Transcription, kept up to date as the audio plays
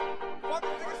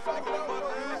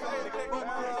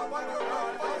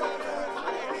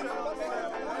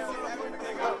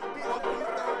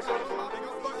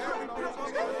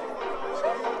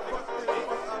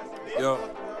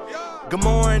Good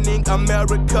morning,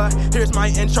 America. Here's my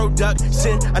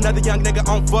introduction. Another young nigga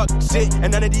on fuck shit,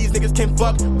 and none of these niggas can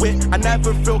fuck with. I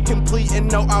never feel complete, and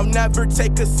no, I'll never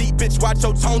take a seat. Bitch, watch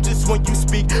your tone just when you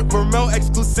speak. Remote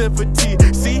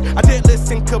exclusivity. See, I did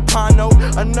listen Capano.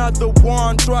 Another war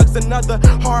on drugs, another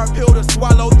hard pill to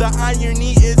swallow. The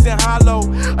irony isn't hollow.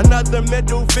 Another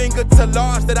middle finger to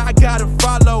laws that I gotta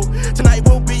follow. Tonight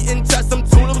we'll be in touch. Some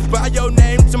tulips by your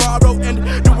name tomorrow,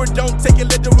 and do or don't take it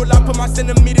literal. I put my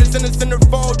centimeters in the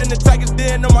centerfold, and the tiger's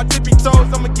den on my tippy toes.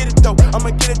 I'ma get it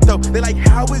though, They like,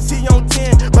 how is he on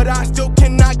 10? But I still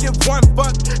cannot give one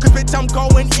fuck, cause bitch I'm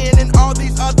going in, and all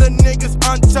these other niggas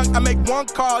untucked. I make one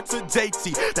call to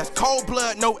JT, that's cold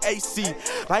blood, no AC.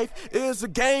 Life is a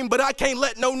game, but I can't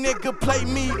let no nigga play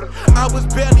me. I was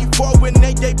barely 4 when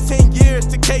they gave 10 years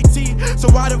to KT, so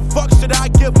why the fuck should I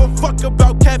give a fuck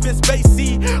about Kevin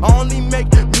Spacey? I only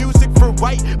make music for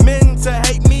white men to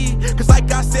hate me, cause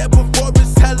like I said before,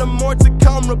 it's hella more to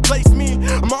come replace me.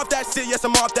 I'm off that shit, yes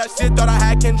I'm off that shit. Thought I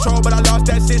had control, but I lost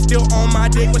that shit. Still on my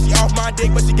dick, but she off my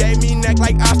dick, but she gave me neck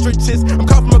like ostriches. I'm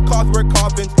cut from a cloth where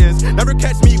coffins is. Never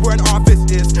catch me where an office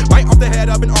is. Right off the head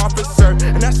of an officer,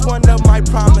 and that's one of my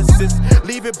promises.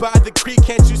 Leave it by the creek,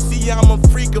 can't you see I'm a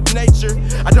freak of nature?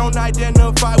 I don't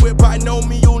identify with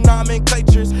binomial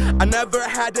nomenclatures. I never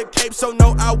had a cape, so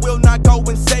no, I will not go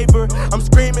and save her. I'm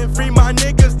screaming free my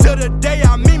niggas till the day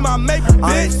I meet my maker, bitch.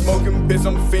 I ain't smoking, bitch,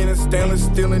 I'm feeling stainless,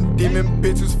 stealing demon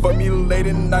bitches for me late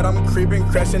at night. I'm creeping,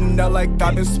 crashing out like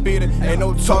I've been speeding. Ain't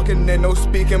no talking, ain't no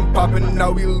speaking, popping.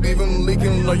 Now we leave 'em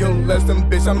leaking. Loyal lesson,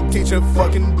 bitch, I'm teaching.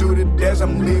 Fucking do the dash,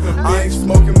 I'm leaving. I ain't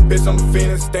smoking, bitch, I'm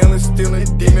feeling stainless, stealing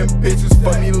demon bitches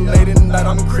for me late at night.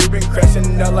 I'm creeping,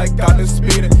 crashing out like I've been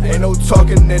speeding. Ain't no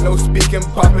talking, ain't no speaking,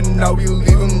 popping. Now we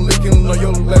leave 'em leaking.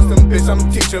 Loyal lesson, bitch,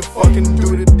 I'm teaching. Fucking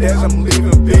do the dash, I'm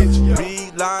leaving, bitch.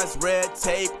 Lines, red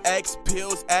tape, X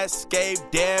pills, escape,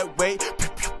 dead weight.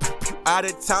 Out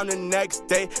of town the next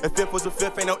day. If it was a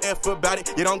fifth, ain't no if about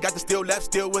it. You don't got the still left,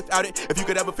 still without it. If you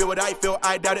could ever feel what I feel,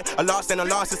 I doubt it. A loss and a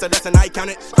loss, it's a lesson I count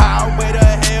it. Highway to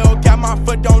hell, got my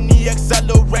foot on the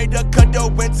accelerator.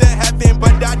 Could've went to heaven,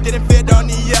 but I didn't fit on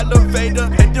the elevator.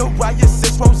 Hit the wire,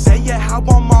 sis Rosea, how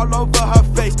I'm all over her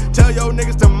face. Tell your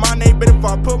niggas to mind they better if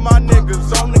I put my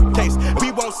niggas on the case.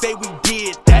 We won't say we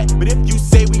did that, but if you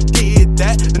say we did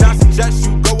that, then I suggest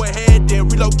you go ahead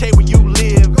and relocate where you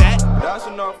live at. That's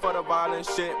enough for the violent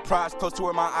shit. Pride's close to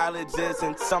where my eyelids is,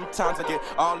 and sometimes I get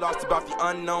all lost about the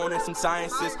unknown and some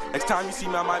sciences. Next time you see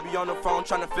me, I might be on the phone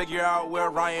trying to figure out where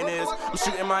Ryan is. I'm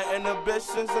shooting my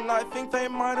inhibitions, and I think they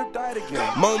might have died again.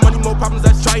 More money, more problems,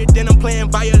 let's try it then. I'm playing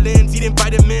violins, eating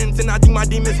vitamins, and I think my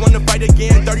demons wanna fight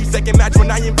again. 30-second match when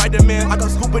I invite them in. I go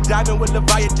scuba diving with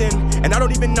Leviathan, and I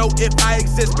don't even know if I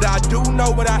exist, but I do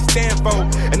know what I stand for.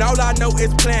 And all I know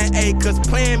is plan A, cause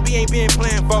plan B ain't being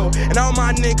planned for. And all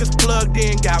my niggas plugged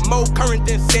in, got more current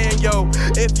than sand, yo.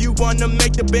 If you wanna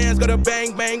make the bands go to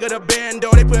bang bang or the bando,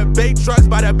 they put big trucks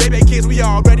by the baby kids, we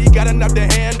already got enough to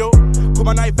handle. Pull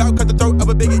my knife out, cut the throat of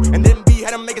a bigot, and then B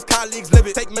had him make his colleagues live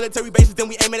it. Take military bases, then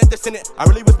we aim it at the Senate. I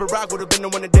really wish Barack would've been the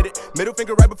one that did it. Middle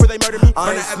finger right before they murdered me.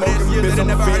 I ain't smoking, bitch,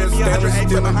 I'm feeling stainless, stealing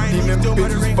demon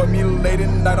bitches for me late at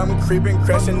night. I'm creeping,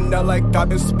 crashing out like I've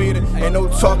been speeding. Ain't no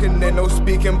talking, ain't no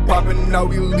speaking, popping. Now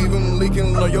we leave 'em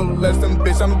leaking. Loyal lesson,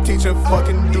 bitch, I'm teaching.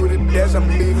 Fucking do the dash, I'm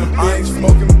leaving. I ain't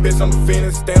smoking, bitch, I'm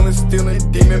feeling stainless,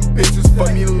 stealing demon bitches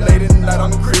for me late at night.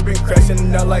 I'm creeping,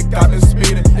 crashing out like I've been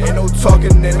speeding. Ain't no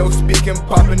talking, ain't no speaking,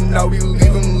 popping. Now we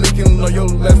leave 'em leaking. Loyal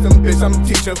lesson, bitch, I'm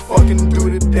teaching. Fucking do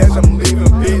the dash, I'm leaving,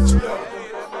 bitch.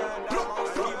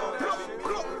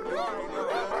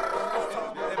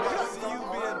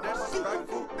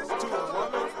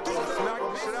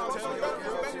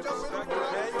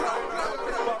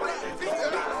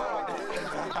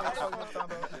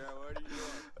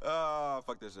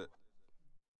 Fuck this shit.